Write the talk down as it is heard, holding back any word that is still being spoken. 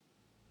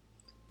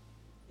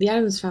The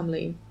Addams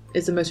Family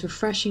is the most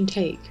refreshing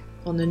take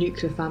on the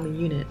nuclear family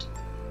unit,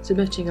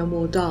 submitting a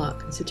more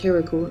dark and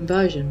satirical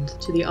version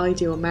to the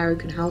ideal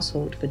American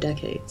household for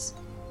decades.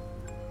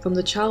 From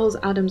the Charles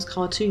Addams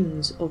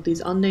cartoons of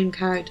these unnamed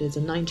characters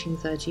in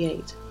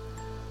 1938,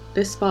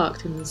 this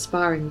sparked an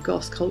inspiring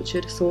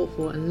goth-cultured,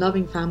 thoughtful and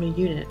loving family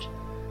unit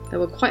that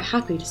were quite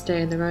happy to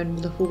stay in their own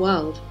little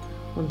world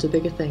onto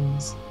bigger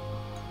things.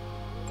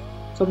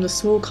 From the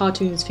small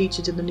cartoons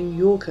featured in The New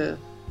Yorker,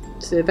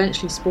 to the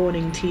eventually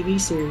spawning TV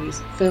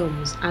series,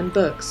 films and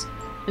books,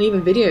 and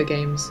even video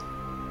games,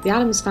 the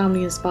Addams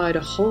Family inspired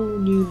a whole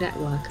new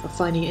network of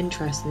finding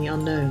interest in the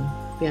unknown,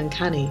 the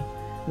uncanny,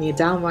 and the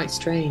downright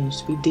strange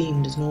to be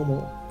deemed as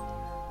normal.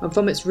 And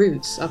from its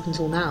roots up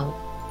until now,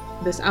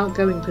 this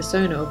outgoing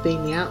persona of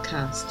being the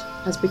outcast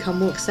has become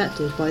more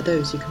accepted by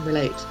those who can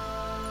relate,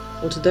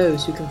 or to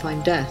those who can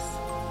find death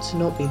to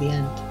not be the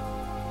end.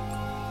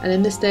 And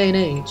in this day and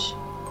age,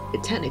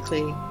 it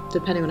technically,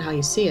 depending on how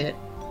you see it,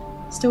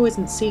 still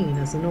isn't seen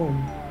as the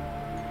norm.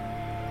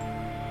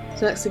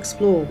 So let's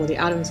explore what the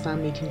Addams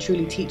Family can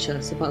truly teach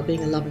us about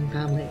being a loving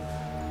family.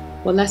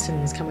 What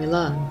lessons can we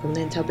learn from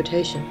the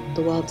interpretation of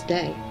the world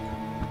today?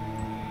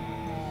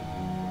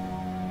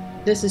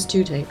 This is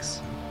 2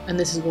 takes, and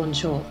this is 1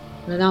 shot,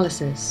 an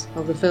analysis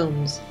of the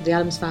films The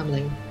Addams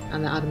Family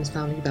and the Addams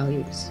Family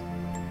values.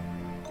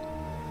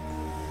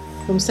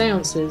 From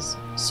seances,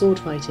 sword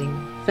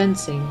fighting,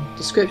 fencing,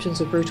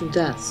 descriptions of brutal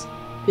deaths,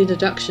 the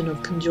introduction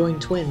of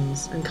conjoined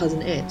twins and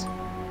cousin It,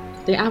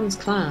 the Addams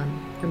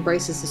clan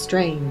embraces the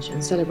strange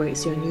and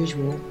celebrates the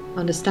unusual,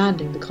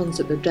 understanding the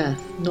concept of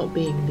death not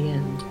being the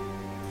end.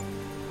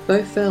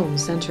 Both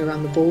films centre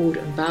around the bald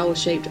and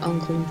barrel-shaped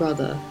uncle and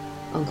brother,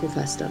 Uncle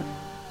Fester.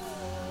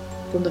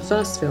 From the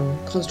first film,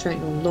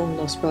 concentrating on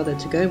long-lost brother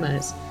to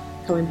Gomez,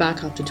 coming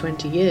back after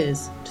 20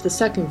 years, to the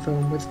second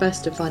film with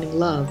Fester finding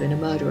love in a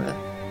murderer,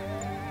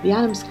 the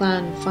Addams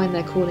clan find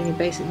their calling in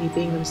basically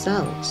being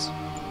themselves,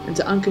 and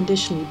to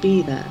unconditionally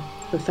be there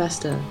for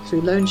Fester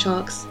through loan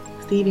sharks,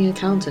 thieving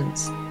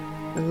accountants,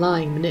 and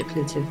lying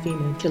manipulative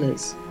female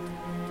killers.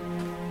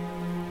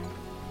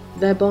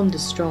 Their bond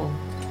is strong,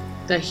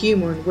 their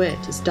humour and wit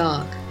is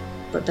dark,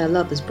 but their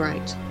love is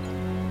bright.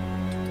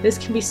 This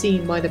can be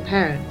seen by the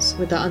parents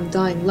with their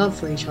undying love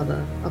for each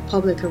other, a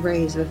public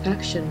arrays of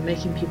affection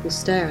making people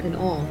stare in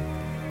awe.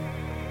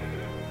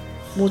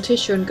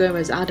 Morticia and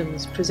Gomez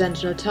Addams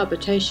present an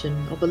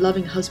interpretation of a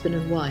loving husband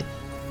and wife,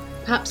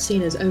 perhaps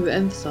seen as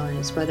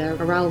overemphasised by their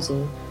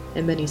arousal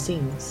in many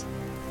scenes.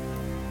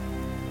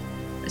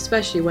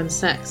 Especially when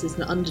sex is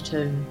an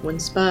undertone, when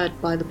spurred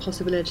by the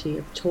possibility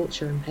of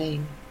torture and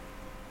pain.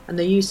 And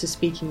they're used to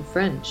speaking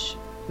French,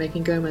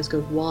 making Gomez go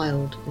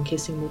wild and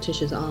kissing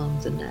Morticia's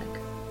arms and neck.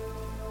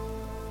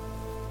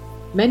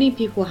 Many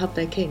people have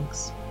their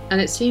kinks, and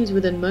it seems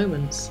within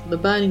moments the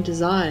burning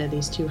desire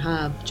these two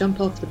have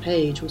jump off the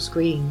page or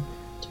screen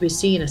to be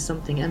seen as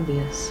something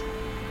envious.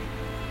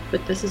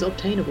 But this is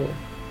obtainable.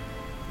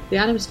 The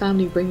Addams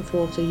Family bring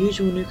forth the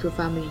usual nuclear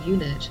family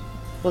unit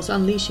whilst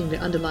unleashing the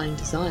underlying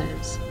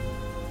desires.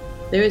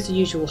 There is the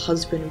usual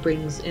husband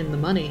brings in the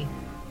money,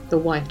 the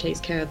wife takes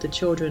care of the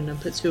children and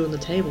puts food on the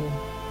table.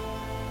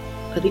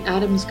 But the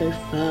Addams go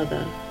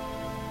further.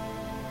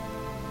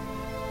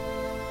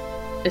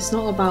 It's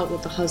not about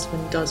what the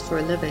husband does for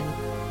a living,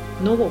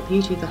 nor what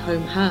beauty the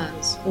home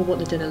has, or what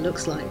the dinner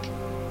looks like.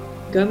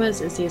 Gomez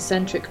is the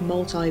eccentric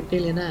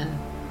multi-billionaire,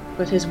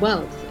 but his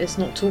wealth is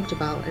not talked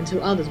about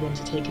until others want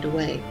to take it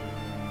away.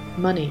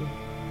 Money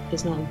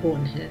is not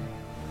important here.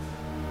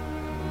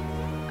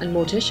 And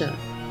Morticia,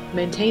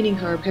 maintaining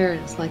her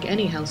appearance like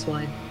any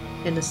housewife,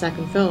 in the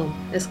second film,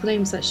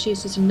 exclaims that she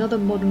is just another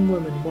modern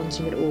woman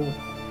wanting it all,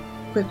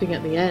 quipping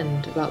at the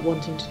end about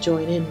wanting to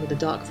join in with the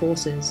dark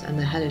forces and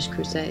their hellish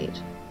crusade.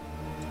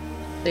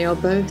 They are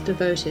both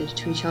devoted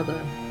to each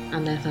other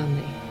and their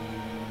family,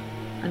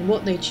 and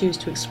what they choose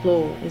to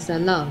explore is their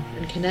love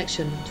and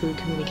connection through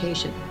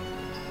communication.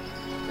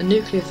 A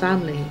nuclear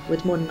family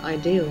with modern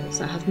ideals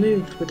that have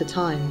moved with the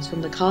times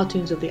from the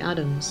cartoons of the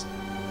Addams,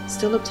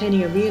 still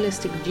obtaining a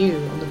realistic view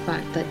on the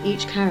fact that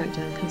each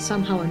character can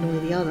somehow annoy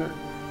the other,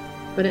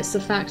 but it's the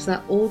fact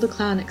that all the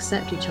clan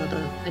accept each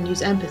other and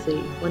use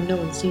empathy when no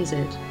one sees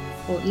it,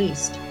 or at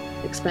least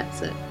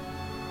expects it.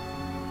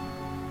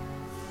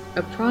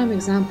 A prime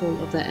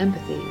example of their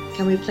empathy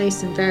can be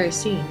placed in various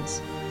scenes,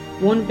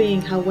 one being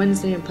how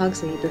Wednesday and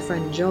Pugsley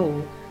befriend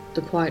Joel,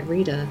 the quiet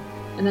reader,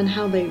 and then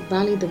how they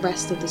rally the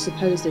rest of the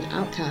supposed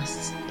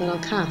outcasts that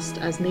are cast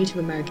as Native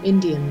American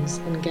Indians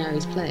in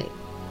Gary's play.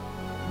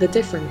 The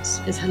difference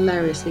is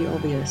hilariously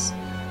obvious,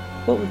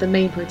 what with the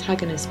main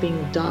protagonist being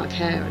of dark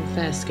hair and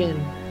fair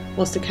skin,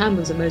 whilst the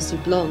Campbells are mostly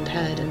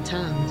blonde-haired and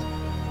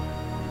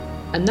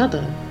tanned.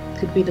 Another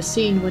could be the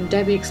scene when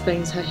Debbie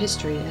explains her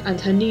history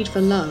and her need for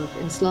love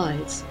in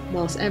slides,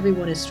 whilst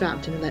everyone is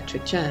strapped in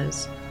electric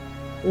chairs.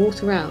 All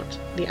throughout,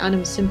 the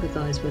Addams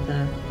sympathise with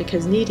her,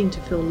 because needing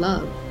to feel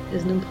love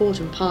is an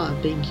important part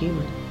of being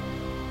human.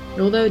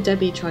 And although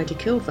Debbie tried to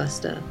kill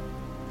Fester,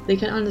 they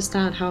can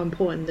understand how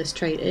important this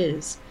trait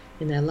is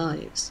in their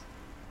lives.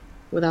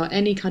 without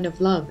any kind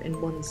of love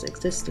in one's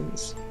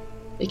existence,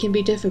 it can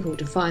be difficult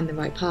to find the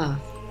right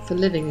path for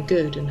living a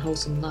good and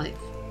wholesome life.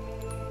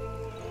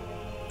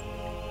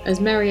 As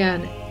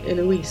Marianne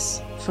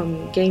Eloise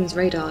from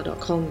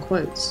GamesRadar.com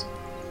quotes,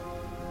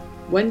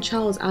 "When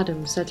Charles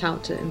Addams set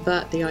out to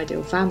invert the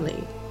ideal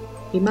family,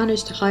 he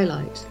managed to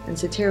highlight and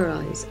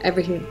satirize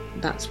everything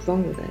that's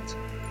wrong with it,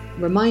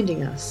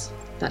 reminding us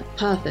that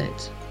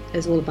perfect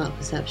is all about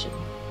perception."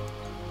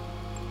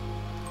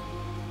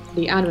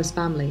 The Addams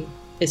family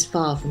is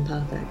far from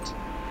perfect.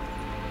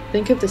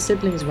 Think of the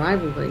siblings'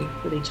 rivalry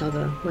with each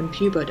other when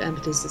Pubert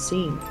enters the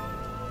scene,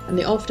 and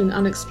the often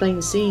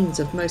unexplained scenes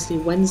of mostly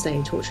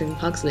Wednesday torturing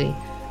Pugsley,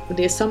 with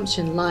the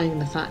assumption lying in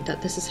the fact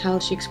that this is how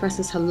she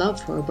expresses her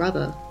love for her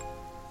brother,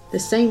 the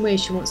same way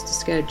she wants to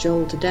scare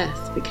Joel to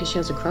death because she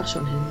has a crush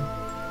on him.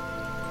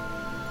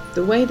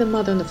 The way the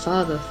mother and the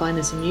father find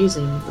this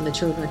amusing when the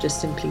children are just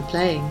simply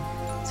playing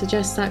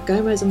suggests that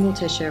Gomez and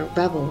Morticia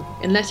revel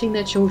in letting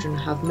their children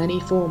have many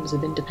forms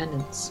of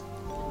independence,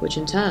 which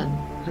in turn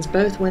has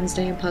both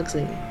Wednesday and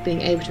Pugsley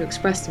being able to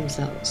express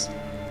themselves,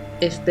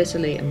 if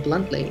bitterly and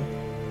bluntly,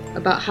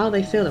 about how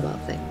they feel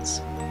about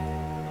things.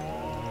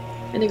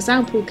 An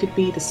example could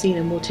be the scene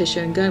of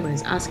Morticia and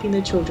Gomez asking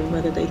their children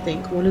whether they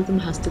think one of them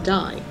has to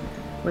die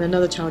when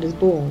another child is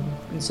born,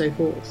 and so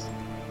forth.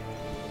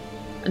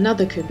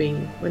 Another could be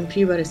when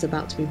Pubert is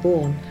about to be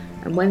born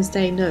and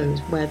Wednesday knows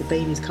where the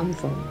babies come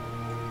from.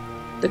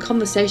 The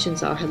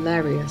conversations are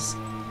hilarious,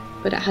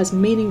 but it has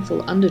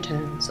meaningful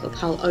undertones of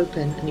how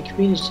open and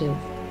communicative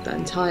the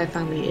entire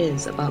family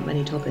is about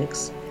many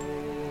topics.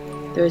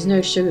 There is no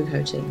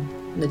sugarcoating,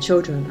 and the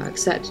children are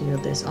accepting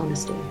of this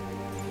honesty.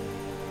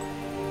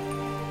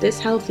 This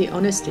healthy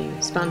honesty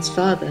spans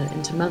further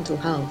into mental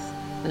health,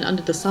 and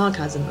under the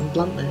sarcasm and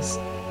bluntness,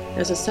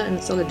 there's a certain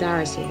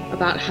solidarity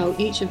about how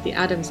each of the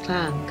Addams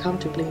clan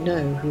comfortably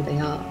know who they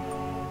are.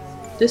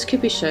 This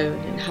could be shown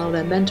in how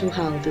their mental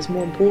health is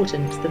more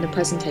important than the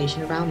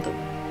presentation around them.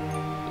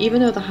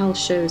 Even though the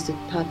house shows the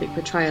perfect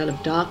portrayal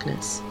of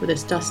darkness, with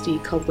its dusty,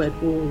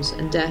 cobwebbed walls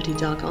and dirty,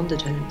 dark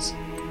undertones,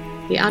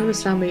 the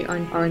Addams family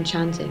are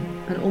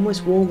enchanting and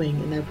almost warming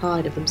in their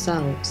pride of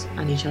themselves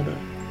and each other.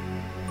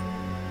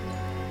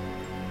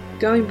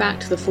 Going back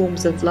to the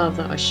forms of love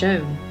that are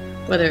shown,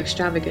 whether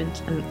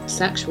extravagant and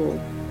sexual,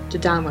 to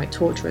downright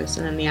torturous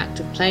and in the act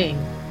of playing,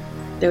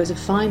 there is a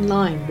fine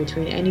line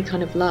between any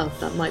kind of love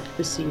that might be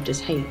perceived as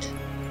hate.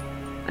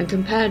 And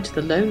compared to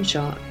the loan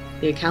shark,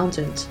 the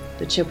accountant,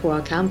 the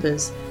Chippewa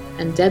campers,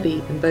 and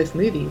Debbie in both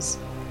movies,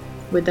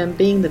 with them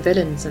being the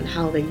villains and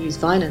how they use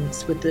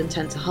violence with the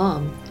intent to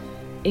harm,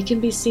 it can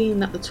be seen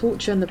that the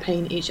torture and the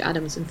pain each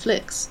Addams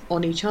inflicts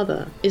on each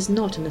other is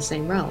not in the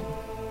same realm.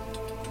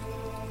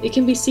 It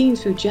can be seen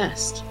through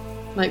jest,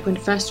 like when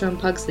Fester and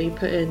Pugsley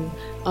put in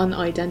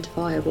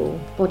unidentifiable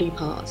body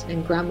parts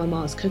in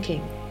Grandmama's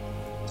cooking.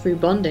 Through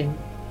bonding,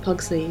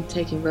 Pugsley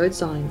taking road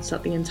signs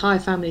that the entire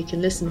family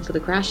can listen for the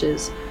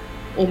crashes,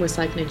 almost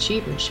like an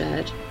achievement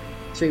shared.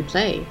 Through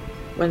play,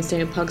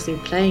 Wednesday and Pugsley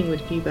playing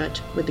with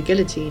Pubert with the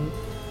guillotine,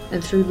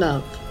 and through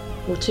love,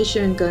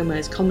 Morticia and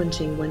Gomez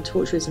commenting when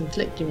torture is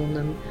inflicting on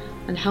them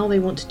and how they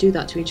want to do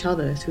that to each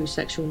other through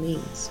sexual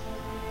means.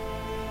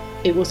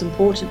 It was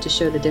important to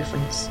show the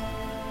difference,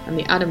 and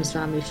the Addams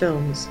Family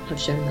films have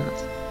shown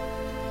that.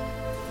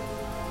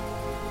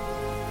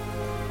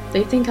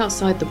 They think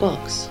outside the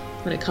box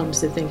when it comes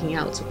to thinking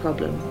out a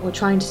problem or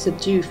trying to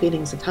subdue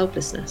feelings of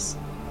helplessness.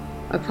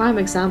 A prime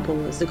example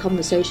is the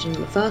conversation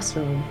in the first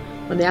film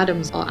when the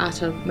Addams are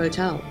at a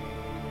motel.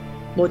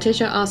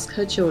 Morticia asks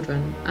her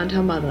children and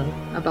her mother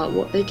about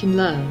what they can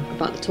learn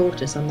about the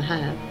tortoise and the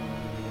hare.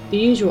 The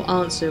usual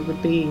answer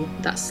would be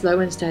that slow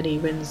and steady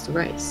wins the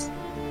race,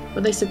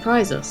 but they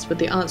surprise us with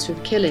the answer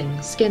of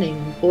killing, skinning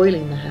and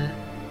boiling the hare,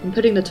 and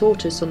putting the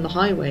tortoise on the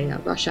highway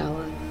at rush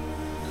hour.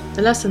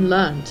 The lesson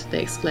learned,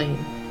 they exclaim,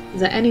 is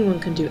that anyone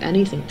can do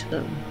anything to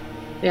them.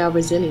 They are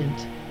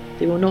resilient,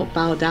 they will not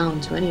bow down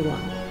to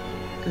anyone,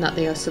 and that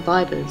they are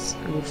survivors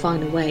and will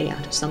find a way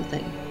out of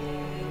something.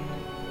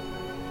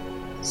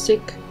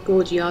 Sic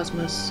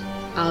gorgiasmus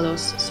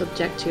alos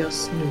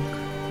subjectios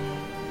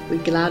nunc. We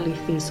gladly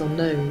feast on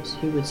those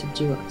who would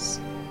subdue us.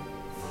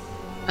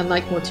 And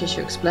like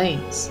Morticia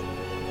explains,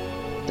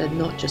 they're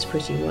not just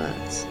pretty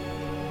words.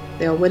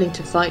 They are willing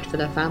to fight for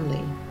their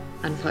family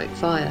and fight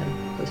fire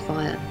with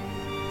fire.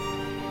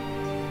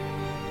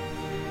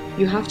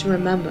 You have to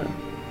remember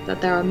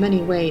that there are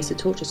many ways to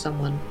torture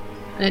someone,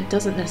 and it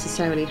doesn't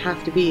necessarily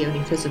have to be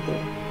only physical.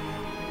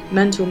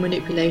 Mental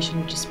manipulation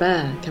and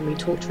despair can be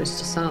torturous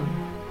to some,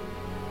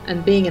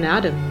 and being an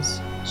Addams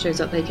shows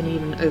that they can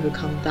even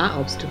overcome that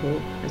obstacle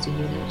as a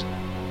unit.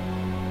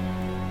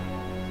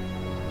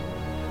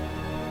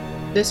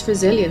 This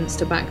resilience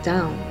to back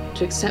down,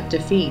 to accept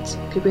defeat,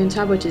 could be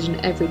interpreted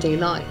in everyday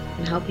life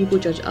and how people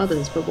judge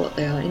others for what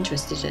they are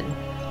interested in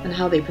and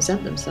how they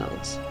present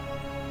themselves.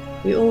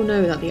 We all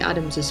know that the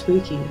Addams are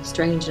spooky,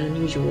 strange and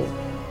unusual,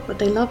 but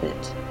they love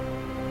it.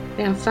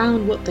 They have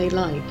found what they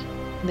like,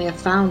 and they have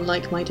found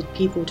like-minded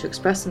people to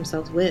express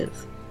themselves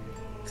with.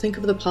 Think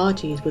of the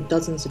parties with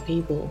dozens of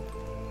people.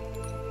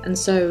 And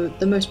so,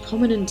 the most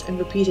prominent and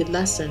repeated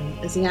lesson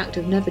is the act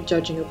of never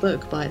judging a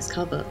book by its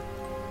cover.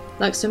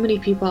 Like so many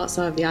people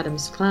outside of the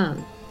Addams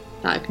clan,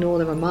 that ignore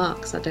the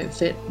remarks that don't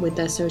fit with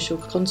their social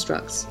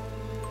constructs,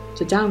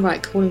 to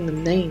downright calling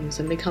them names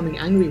and becoming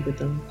angry with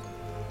them,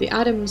 the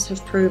Addams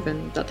have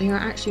proven that they are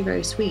actually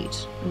very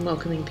sweet and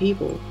welcoming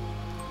people.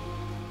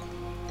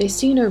 They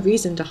see no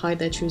reason to hide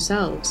their true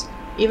selves,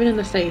 even in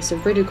the face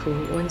of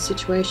ridicule or in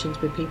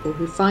situations with people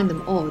who find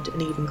them odd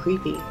and even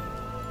creepy.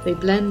 They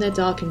blend their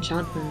dark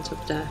enchantment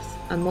of death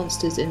and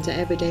monsters into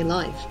everyday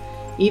life,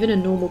 even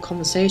in normal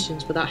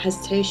conversations without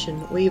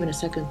hesitation or even a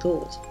second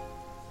thought.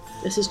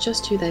 This is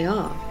just who they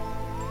are,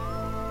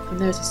 and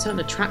there is a certain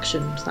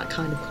attraction to that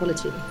kind of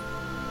quality.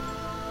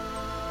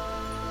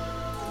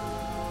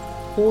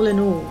 All in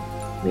all,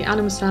 the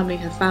Addams family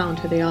have found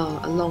who they are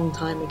a long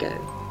time ago.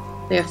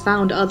 They have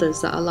found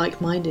others that are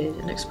like-minded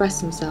and express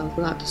themselves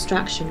without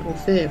distraction or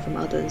fear from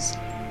others.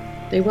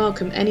 They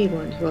welcome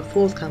anyone who are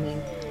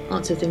forthcoming,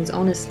 answer things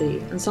honestly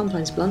and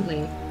sometimes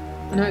bluntly,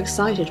 and are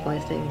excited by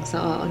things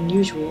that are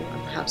unusual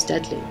and perhaps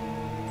deadly.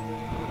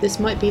 This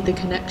might be the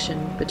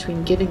connection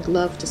between giving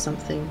love to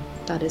something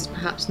that is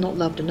perhaps not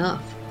loved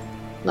enough,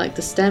 like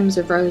the stems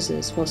of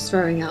roses whilst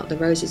throwing out the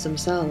roses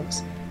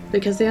themselves,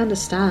 because they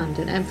understand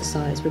and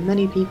emphasize with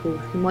many people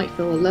who might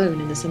feel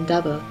alone in this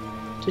endeavour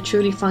to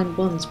truly find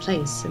one's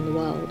place in the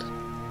world.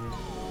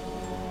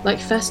 Like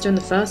Fester in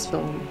the first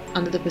film,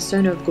 under the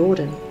persona of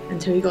Gordon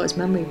until he got his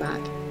memory back,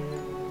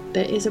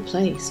 there is a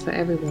place for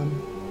everyone.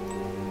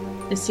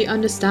 It's the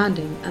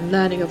understanding and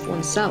learning of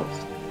oneself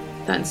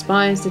that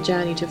inspires the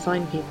journey to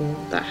find people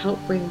that help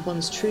bring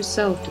one's true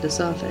self to the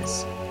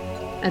surface,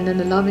 and then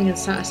the loving and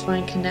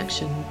satisfying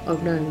connection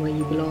of knowing where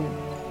you belong,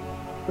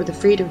 with the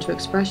freedom to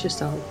express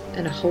yourself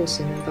in a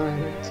wholesome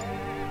environment.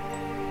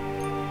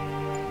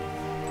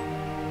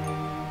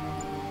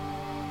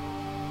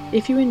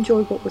 If you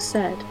enjoyed what was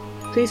said,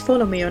 please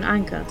follow me on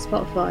Anchor,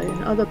 Spotify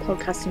and other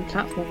podcasting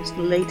platforms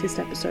for the latest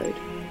episode,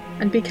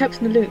 and be kept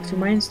in the loop through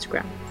my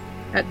Instagram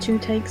at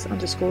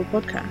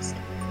 2takes_podcast.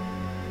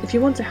 If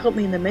you want to help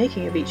me in the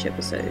making of each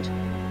episode,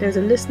 there is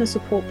a listener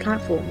support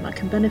platform that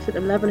can benefit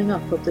the levelling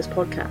up of this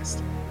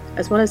podcast,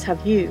 as well as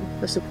have you,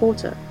 the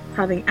supporter,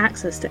 having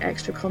access to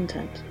extra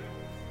content.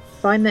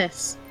 Find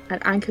this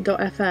at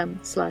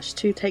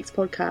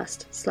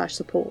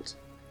anchor.fm/2takespodcast/support.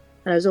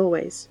 And as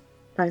always,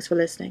 thanks for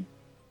listening.